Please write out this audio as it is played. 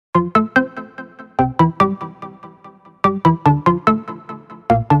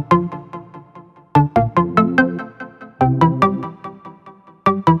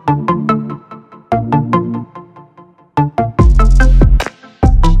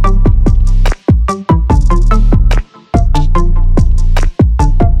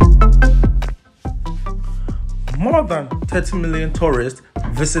30 million tourists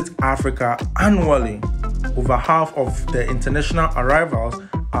visit Africa annually. Over half of the international arrivals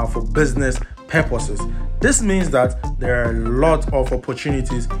are for business purposes. This means that there are a lot of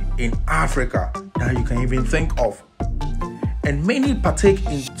opportunities in Africa that you can even think of. And many partake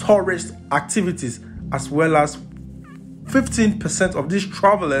in tourist activities, as well as 15% of these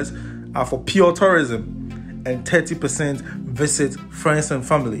travelers are for pure tourism, and 30% visit friends and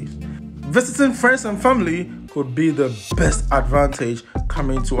family. Visiting friends and family could be the best advantage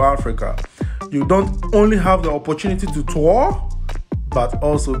coming to Africa. You don't only have the opportunity to tour, but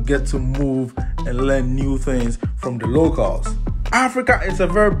also get to move and learn new things from the locals. Africa is a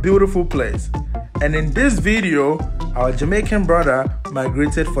very beautiful place, and in this video, our Jamaican brother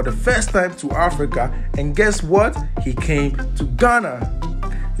migrated for the first time to Africa, and guess what? He came to Ghana.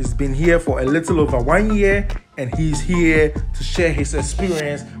 He's been here for a little over 1 year, and he's here to share his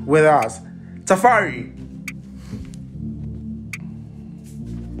experience with us. Tafari.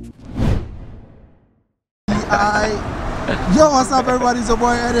 Yo, what's up everybody, it's your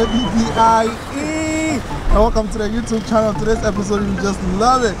boy nappie, and welcome to the YouTube channel. Today's episode, you just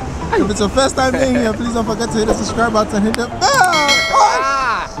love it. If it's your first time being here, please don't forget to hit the subscribe button, hit the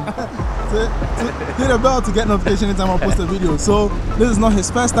bell, hit the bell to get notification anytime I post a video. So this is not his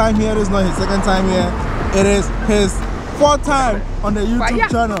first time here, this is not his second time here, it is his fourth time on the YouTube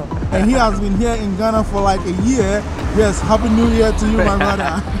channel, and he has been here in Ghana for like a year. Yes, happy new year to you, my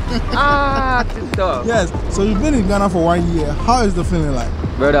brother. Yes, so you've been in Ghana for 1 year. How is the feeling like?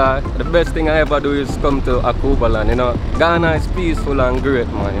 Brother, the best thing I ever do is come to Akubaland, you know. Ghana is peaceful and great,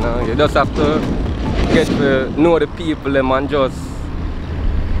 man, you know. You just have to get to know the people and just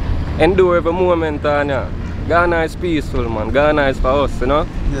endure every moment, and yeah. Ghana is peaceful, man. Ghana is for us, you know.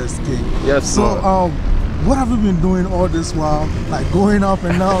 Yes, King. Yes, so, man. What have you been doing all this while? Like going up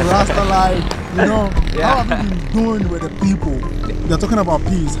and down, Rasta life, you know? Yeah. How have you been doing with the people? You're talking about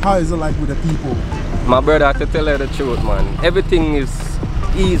peace. How is it like with the people? My brother, to tell you the truth, man, everything is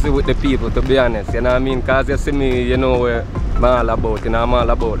easy with the people, to be honest, you know what I mean? Because you see me, you know what I'm all about, you know, I'm all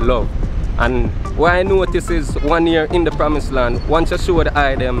about love. And what I notice is 1 year in the promised land, once you show the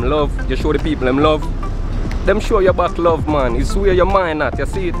eye them love, you show the people them love, them show you back love, man. It's where your mind at, you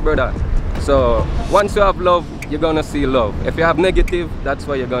see it, brother. So once you have love, you're gonna see love. If you have negative, that's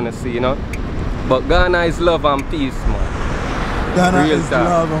what you're gonna see, you know. But Ghana is love and peace, man. Ghana is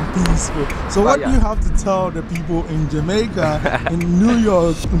love and peaceful. So what do you have to tell the people in Jamaica, in New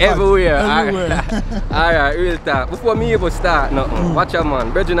York, everywhere? Alright, real talk. Before me even start nothing, watch your man,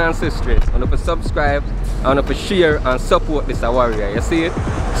 brethren and sisters, and if you subscribe, and if you share and support this warrior, you see it?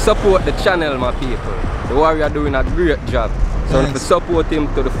 Support the channel, my people. The warrior doing a great job. So if you support him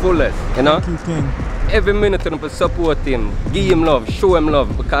to the fullest, you know? Thank you, King. Every minute if you support him, give him love, show him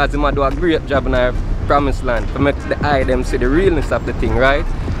love, because he might do a great job in our promised land to make the eye them see the realness of the thing, right?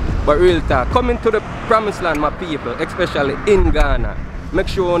 But real talk, coming to the promised land, my people, especially in Ghana, make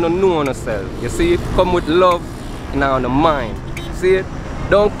sure you know yourself. You see it? Come with love in our mind. See it?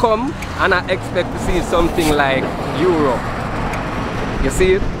 Don't come and I expect to see something like Europe. You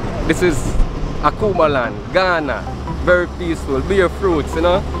see it? This is Akubaland, Ghana. Very peaceful, bear fruits, you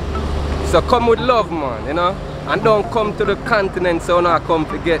know. So come with love, man, you know. And don't come to the continent so now come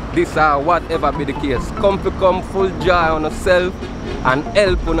to get this or whatever be the case. Come full joy on yourself and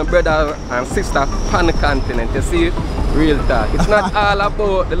help on a brother and sister on the continent, you see it? Real talk. It's not all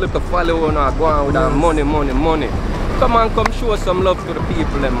about the little follow on or go on with that money. Come on, come show some love to the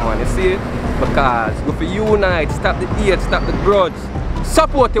people, man, you see it? Because if we unite, stop the hate, stop the grudge.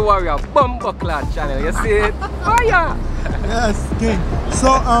 Support the warrior, Bumbleclad channel, you see it? Oh yeah! Yes, King.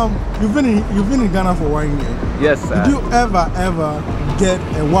 So you've been in Ghana for 1 year. Yes, sir. Did you ever get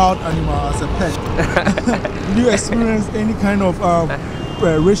a wild animal as a pet? Did you experience any kind of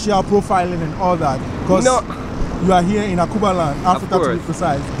racial profiling and all that? Because you are here in Akubaland, Africa to be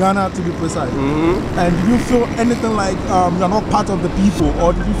precise, Ghana to be precise. And did you feel anything like you're not part of the people,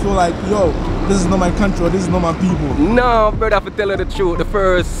 or did you feel like, yo, this is not my country, or this is not my people? No, brother, to tell you the truth, the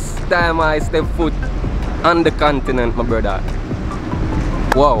first time I stepped foot on the continent, my brother,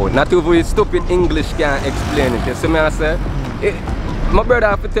 wow, not even stupid English can't explain it. You see me, I say? My brother, I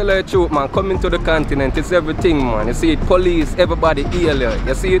have to tell you the truth, man, coming to the continent, it's everything, man. You see it, police, everybody hail you.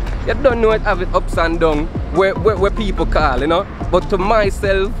 You see it? You don't know it, have it ups and downs, where people call, you know? But to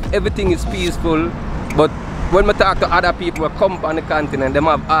myself, everything is peaceful. But when I talk to other people who come on the continent, they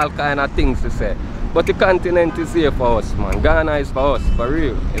have all kind of things to say. But the continent is here for us, man. Ghana is for us, for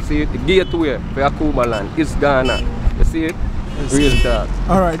real. You see it? The gateway for Akubaland is Ghana. You see it? Real talk.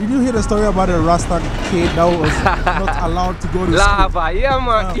 Alright, did you hear the story about the Rasta kid that was not allowed to go to Lava, school? yeah,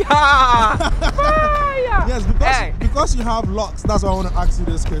 man. Yeah! Yes, because you have locks, that's why I want to ask you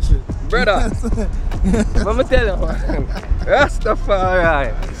this question. Brother, let me tell you, man.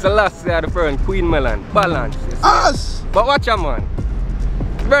 Rastafari, Selassie the first, Queen Melon, balance. Ash! But watch out, man.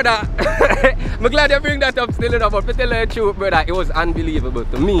 Brother, I'm glad you bring that up still enough, but to tell you the truth, brother, it was unbelievable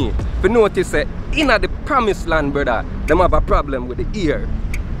to me. To notice that in the promised land, brother, them have a problem with the ear.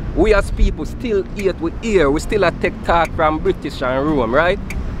 We as people still eat with ear. We still take talk from British and Rome, right?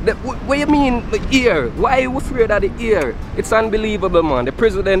 What you mean the ear? Why are you afraid of the ear? It's unbelievable, man. The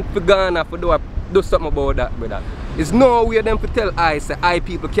president for Ghana for do something about that, brother. There's no way them to tell I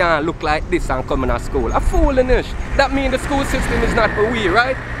people can't look like this and come in a school. A foolishness. That means the school system is not for we,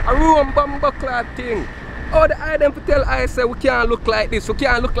 right? A Rome bomber clad thing. Oh, the I them to tell we can't look like this, we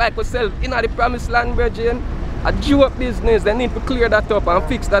can't look like ourselves in the promised land, virgin. A joke business, they need to clear that up and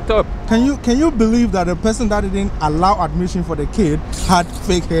fix that up. Can you believe that the person that didn't allow admission for the kid had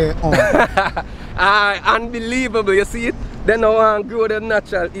fake hair on? Unbelievable, you see it? They don't want to grow the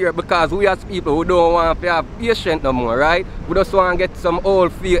natural hair because we as people who don't want to have patience no more, right? We just want to get some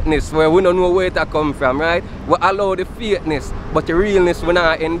old fakeness where we don't know where it come from, right? We allow the fakeness, but the realness we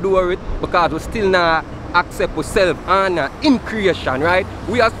not endure it because we still not accept ourselves and in creation, right?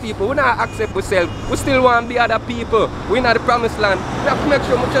 We as people, we not accept ourselves. We still want to be other people. We're not the promised land. We have to make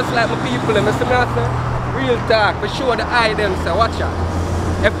sure we just like my people. And real talk, we show the eye them say, watch out.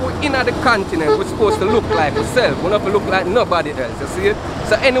 If we're in the continent, we're supposed to look like ourselves. We don't have to look like nobody else, you see it?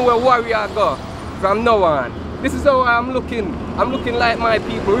 So anywhere warrior go, from now on, this is how I'm looking. I'm looking like my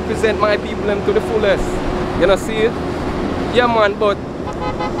people, represent my people them to the fullest. You know, see it? Yeah, man, but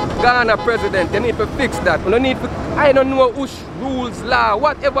Ghana president, they need to fix that. We don't need to, I don't know which rules, law,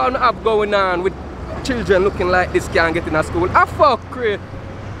 whatever I have going on with children looking like this can't get in a school. I fuck great.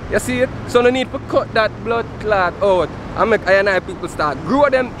 You see it? So they need to cut that blood clot out and make I people start grow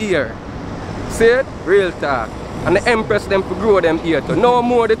them ear. See it? Real talk. And the empress them to grow them ear too. No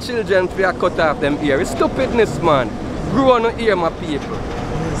more the children to cut off them ear. It's stupidness, man. Grow on the ear, my people.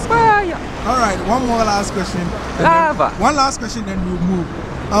 Yes. Fire. Alright, one more last question. Lava. One last question, then we'll move.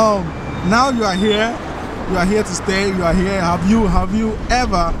 Now you are here to stay, you are here. Have you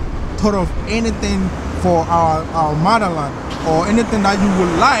ever thought of anything for our motherland or anything that you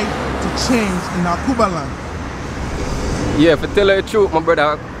would like to change in our Cuba land? Yeah, for tell you the truth, my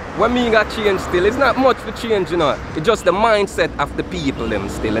brother, what me got change still, it's not much to change, you know. It's just the mindset of the people them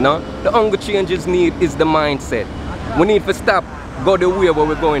still, you know. The only changes need is the mindset. We need to stop go the way where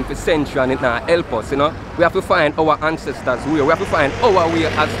we're going for century and it not help us, you know. We have to find our ancestors' way. We have to find our way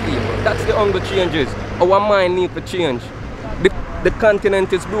as people. That's the only changes. Our mind need to change. The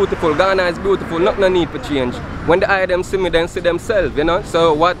continent is beautiful, Ghana is beautiful, nothing need to change. When the eye them see me, then see themselves, you know.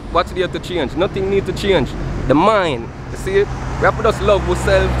 So what's there to change? Nothing need to change. The mind, you see it? We have to just love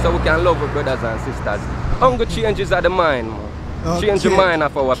ourselves so we can love our brothers and sisters. Only changes are the mind, man. Okay. Change the mind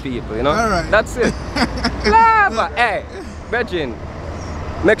of our people, you know. All right. That's it. Lava, hey, Virgin,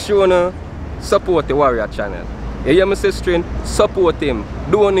 make sure you support the Warrior channel. You hear me say strength? Support him,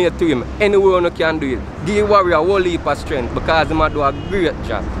 donate to him, anywhere you can do it. Give Warrior a whole heap of strength because he do a great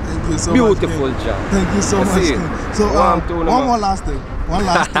job. Thank you so Beautiful much. job. Thank you so much. So one more last thing. One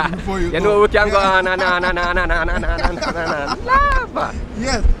last thing before you go. Know we can go on and on and on and on and on and on. Lava.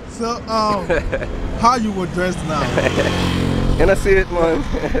 Yes. So how you were dressed now? Can I see it, man?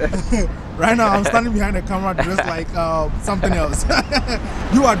 Right now I'm standing behind the camera dressed like something else.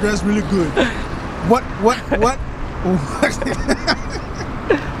 You are dressed really good. What?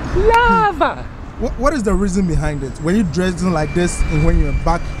 Lava. What is the reason behind it? Were you dressing like this when you were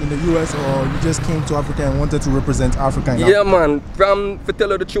back in the US, or you just came to Africa and wanted to represent Africa? Yeah, man. To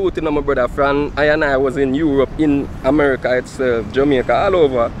tell you the truth, you know, my brother, from I was in Europe, in America itself, Jamaica, all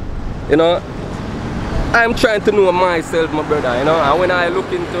over. You know, I'm trying to know myself, my brother, you know, and when I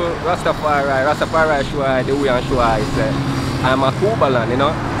look into Rastafari show I the way and show I say, I'm a Cubaland, you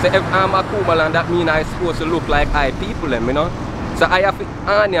know. So if I'm a Cubaland, that means I'm supposed to look like I people them, you know. So I have to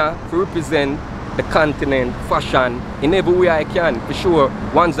honor to represent the continent, fashion, in every way I can, for sure,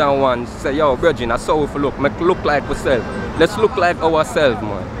 ones and ones, say, yo, Virgin, that's how we look, make look like ourselves. Let's look like ourselves,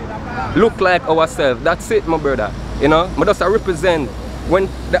 man. Look like ourselves, that's it, my brother, you know. I just represent, when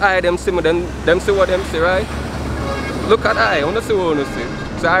the eye them see me, them see what them see, right? Look at I want to see what I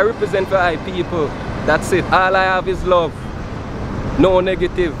see. So I represent for I people, that's it. All I have is love. No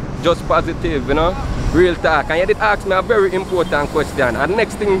negative, just positive, you know. Real talk. And you did ask me a very important question. And the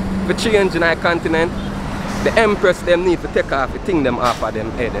next thing for change in our continent, the empress them need to take off the thing them off of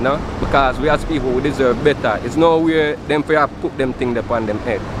them head, you know. Because we as people we deserve better. It's nowhere them for you put them thing upon them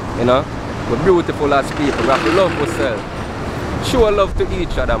head, you know. We're beautiful as people, we have to love ourselves. Show love to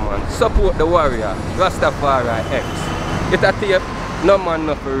each other, man. Support the warrior. Rastafari X. Get a tape. No man,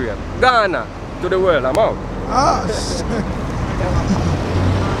 not for real. Ghana to the world. I'm out. Ah, shit.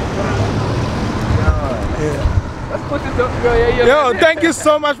 Yeah. Let's put it up, bro. Yeah, Yo, thank you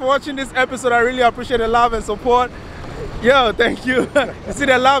so much for watching this episode. I really appreciate the love and support. Yo, thank you. You see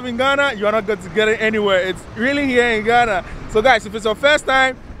the love in Ghana, you are not going to get it anywhere. It's really here in Ghana. So guys, if it's your first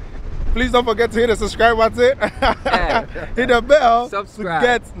time, please don't forget to hit the subscribe button. Hit the bell Subscribe. to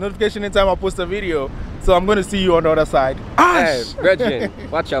get notification anytime I post a video. So I'm going to see you on the other side. Hey, brethren,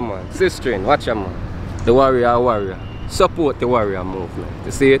 watch your man. Sister, watch your man. The warrior. Support the warrior movement.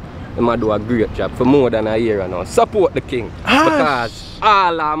 You see it? They might do a great job for more than a year now. Support the king. Because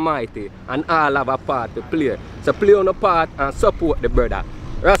all are mighty and all have a part to play. So play on the part and support the brother.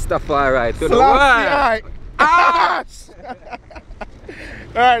 Rastafari to the world.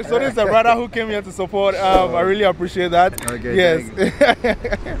 Alright, so this is a brother who came here to support. I really appreciate that. Okay, yes.